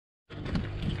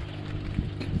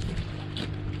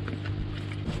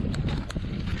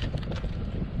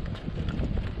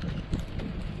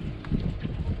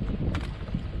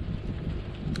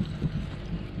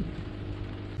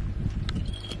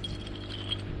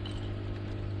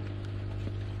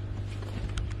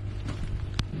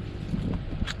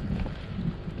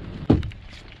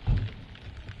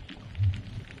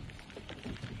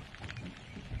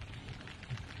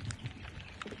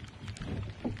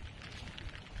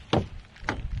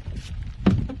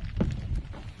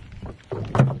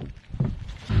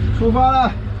出发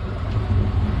了。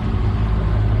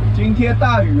今天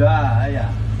大雨啊，哎呀！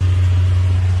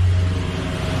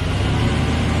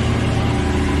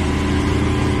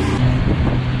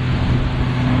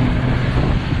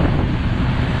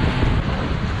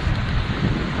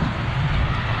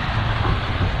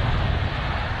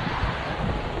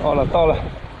到了，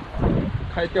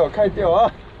开钓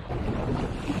啊！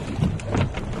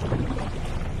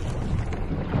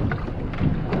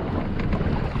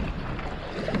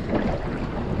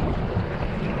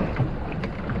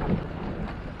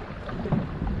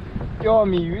钓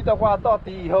米鱼的话，到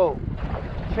底以后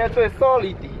先最少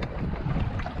离底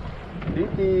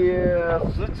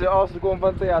10几20公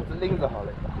分这样子拎着好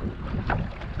了。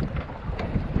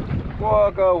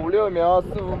过个5、6秒、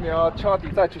4、5秒，敲底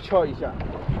再去敲一下，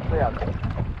这样子。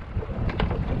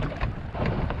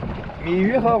米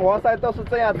鱼和黄鳃都是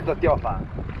这样子的钓法。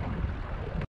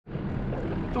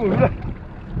中鱼了，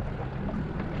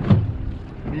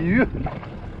米鱼。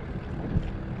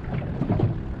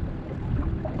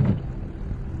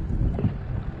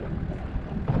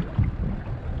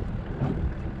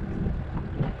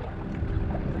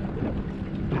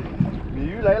米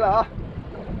鱼来了啊！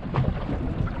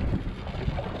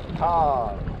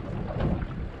好。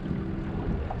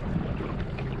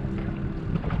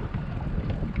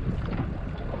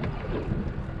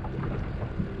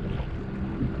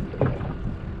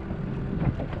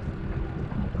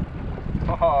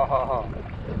好，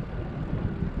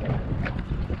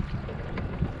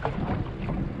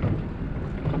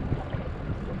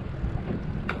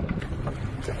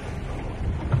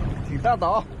挺大的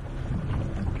啊！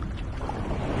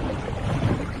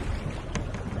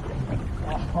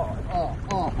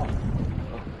哦。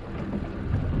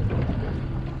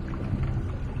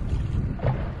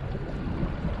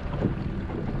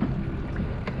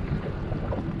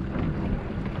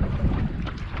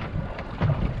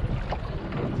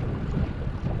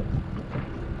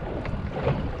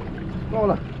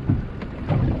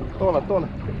到了。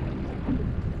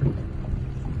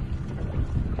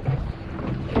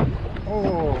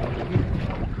哦。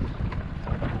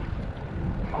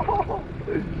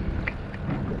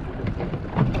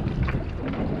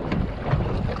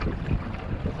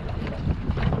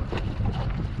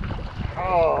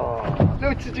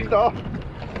6、7斤的啊！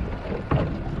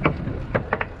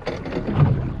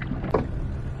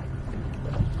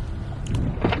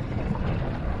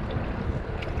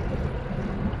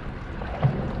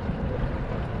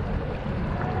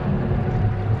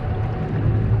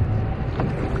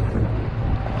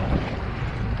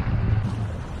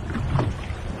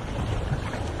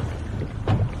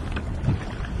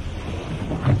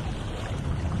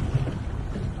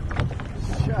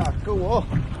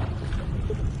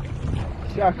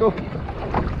下钩，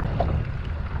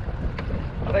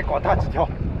再搞大几条。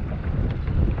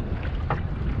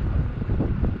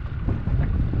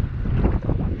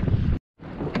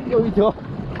又一条，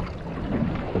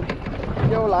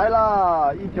又来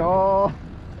了一条。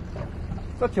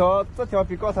这条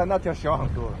比刚才那条小很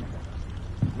多，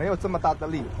没有这么大的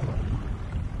力。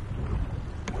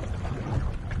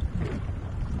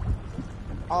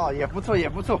哦，也不错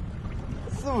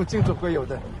，4、5斤总归有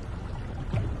的。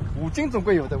5斤总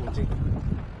归有的，5斤。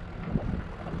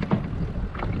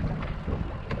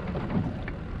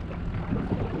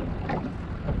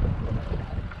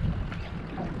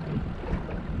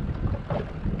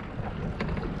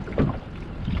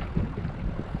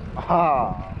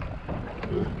啊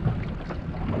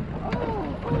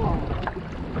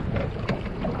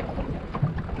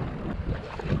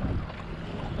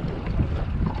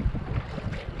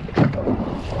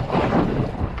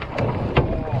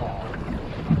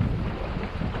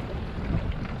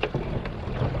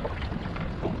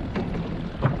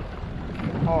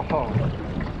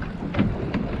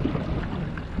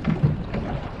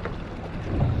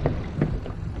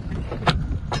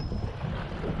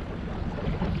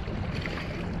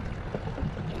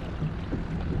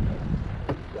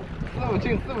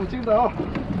！4、5斤的啊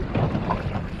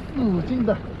，4、5斤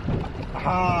的，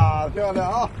漂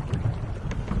亮啊！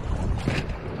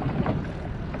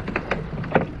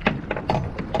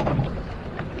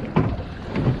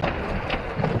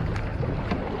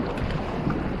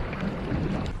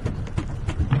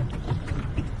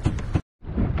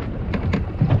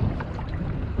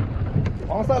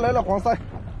黄鳃来了，黄鳃。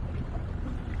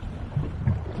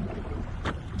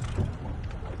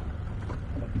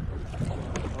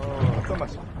这么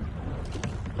小，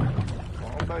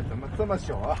黄鳃怎么这么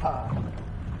小啊？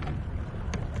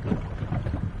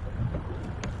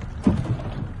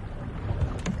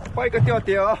换一个钓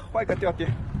点啊，换一个钓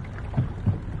点。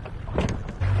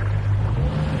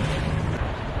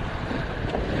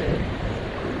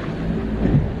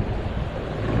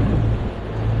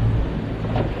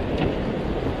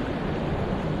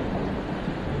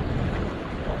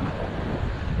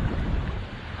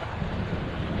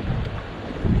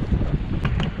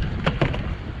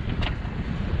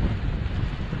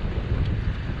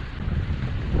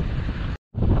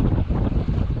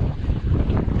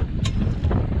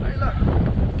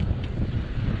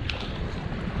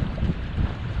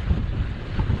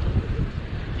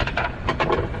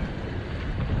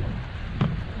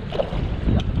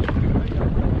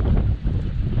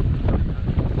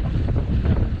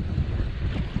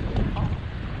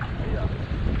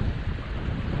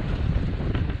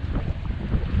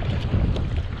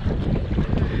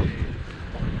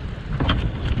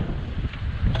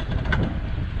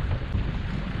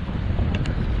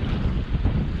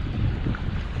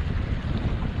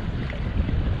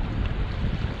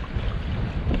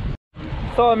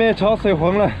上面潮水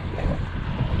浑了，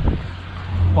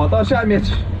跑到下面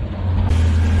去。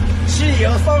汽油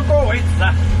上光为止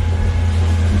啊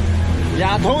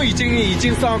！2桶已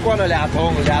经上光了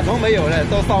，2桶没有了，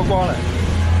都上光了。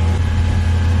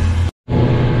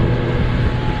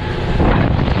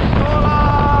到了，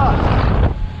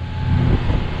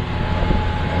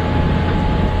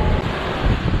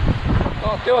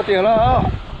到钓点了啊！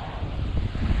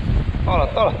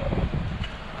到了。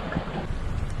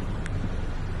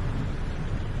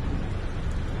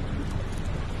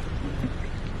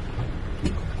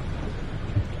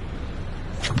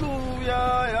路呀！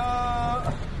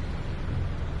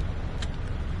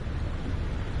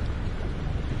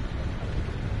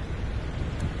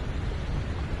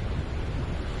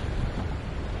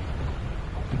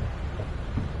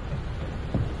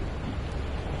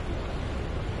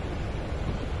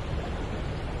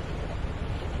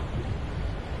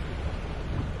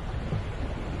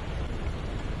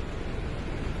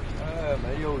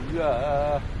没有鱼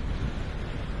啊！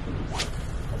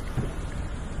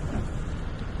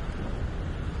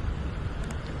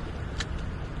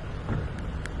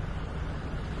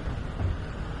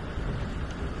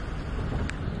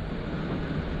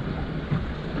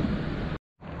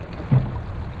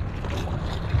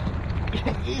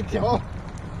一条，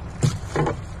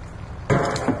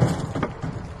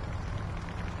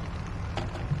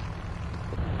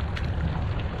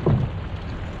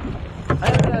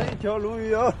一条鲈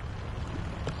鱼哦。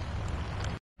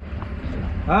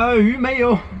鱼没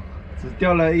有，只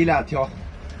钓了1、2条。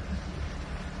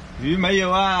鱼没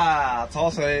有啊，潮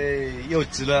水又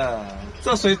急了。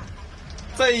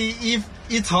这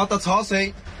一潮的潮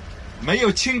水没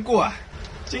有清过啊。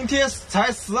今天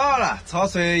才12了，潮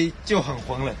水就很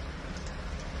浑了。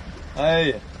哎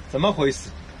呀，怎么回事？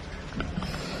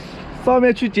上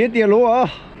面去捡点螺啊！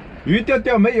鱼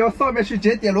钓没有，上面去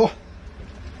捡点螺。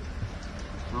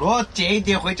螺捡一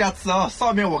点回家吃啊！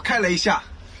上面我看了一下，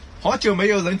好久没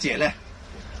有人捡了。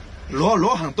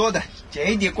螺很多的，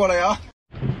捡一点过来啊！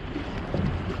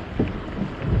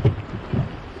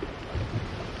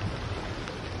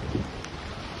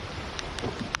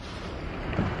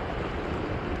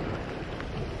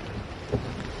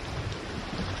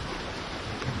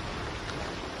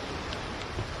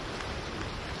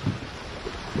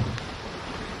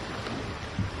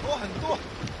很多，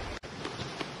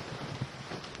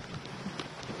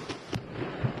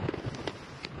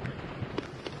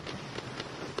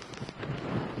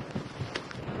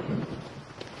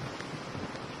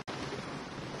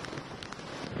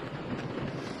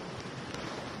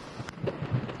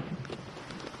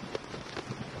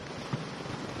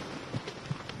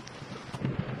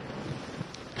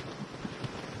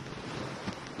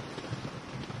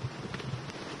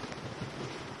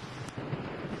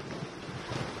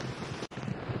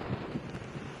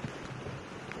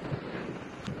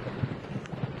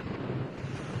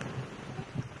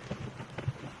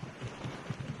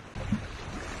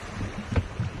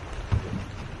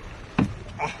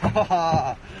哈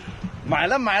哈，买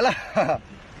了，满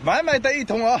的一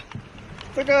桶啊！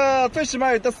这个最起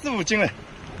码有得4、5斤了。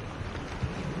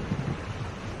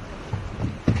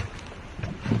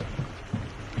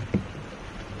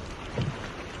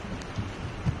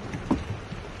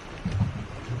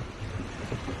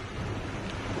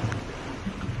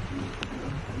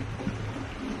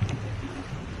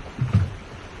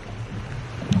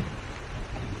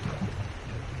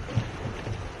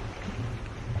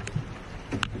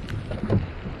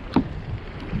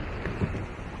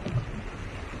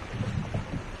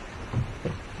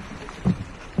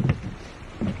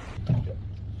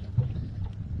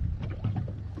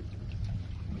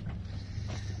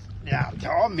2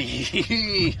条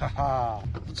米，哈哈，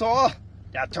不错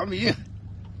，2条米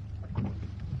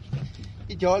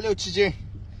，1条6、7斤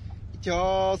，1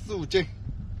条4、5斤，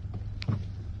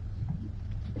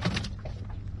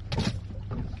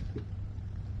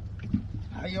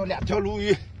还有2条鲈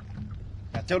鱼，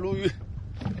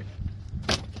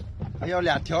还有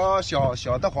2条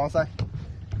小的黄鳝。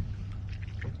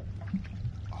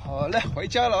好了，回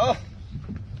家了啊！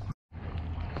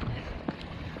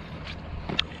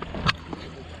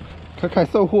看看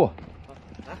收获，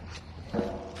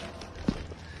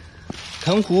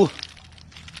藤壶，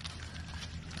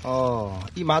哦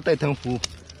，1麻袋藤壶，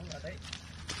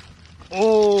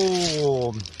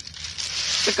哦，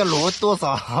这个螺多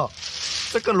少？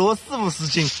这个螺4、50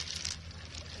斤，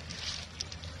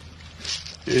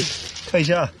看一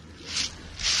下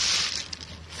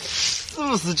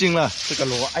，4、50斤了，这个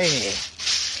螺，哎，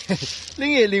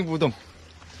拎也拎不动。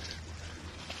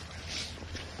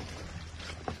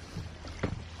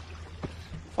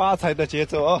发财的节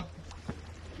奏啊！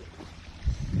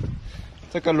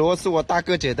这个螺是我大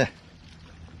哥捡的，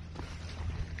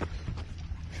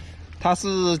他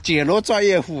是捡螺专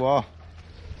业户哦，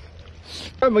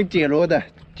专门捡螺的，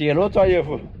捡螺专业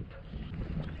户。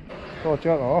到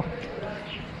家了哦。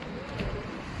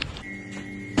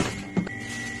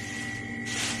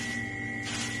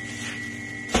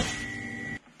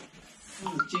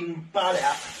4斤8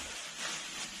两。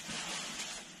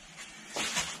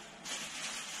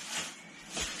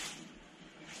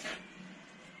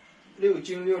6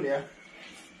斤6两，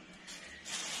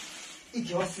一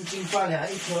条4斤8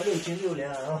两，一条6斤6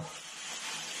两啊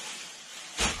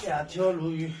，2条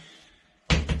鲈鱼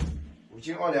5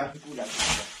斤2两，不两。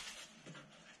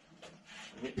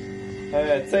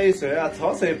哎，这一水啊，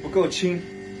潮水不够清，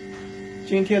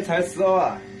今天才12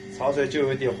啊，潮水就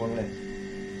有点浑了，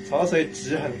潮水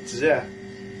很急啊，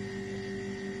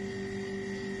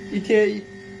一天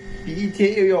比一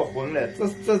天又要浑了，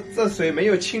这水没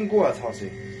有清过啊，潮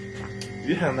水。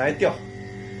鱼很难钓，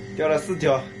钓了4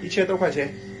条，1000多块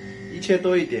钱，1000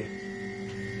多一点。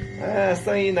哎，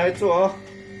生意来做哦。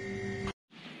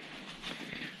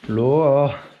螺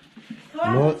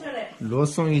哦，螺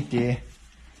送一点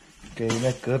给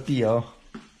那隔壁哦，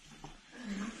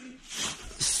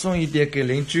送一点给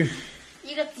邻居。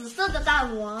一个紫色的大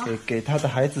螺，给他的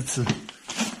孩子吃，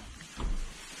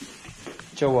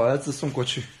叫我儿子送过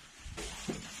去。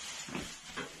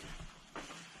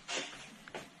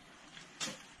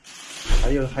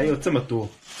还有这么多，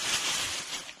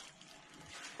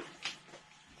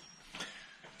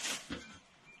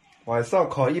晚上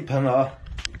烤一盆了啊！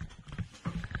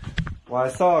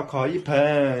晚上烤一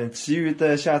盆，其余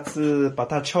的下次把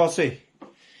它敲碎，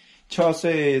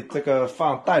这个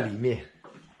放袋里面，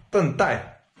炖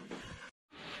袋。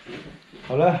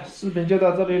好了，视频就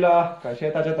到这里了，感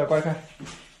谢大家的观看，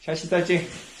下期再见，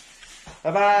拜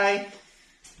拜。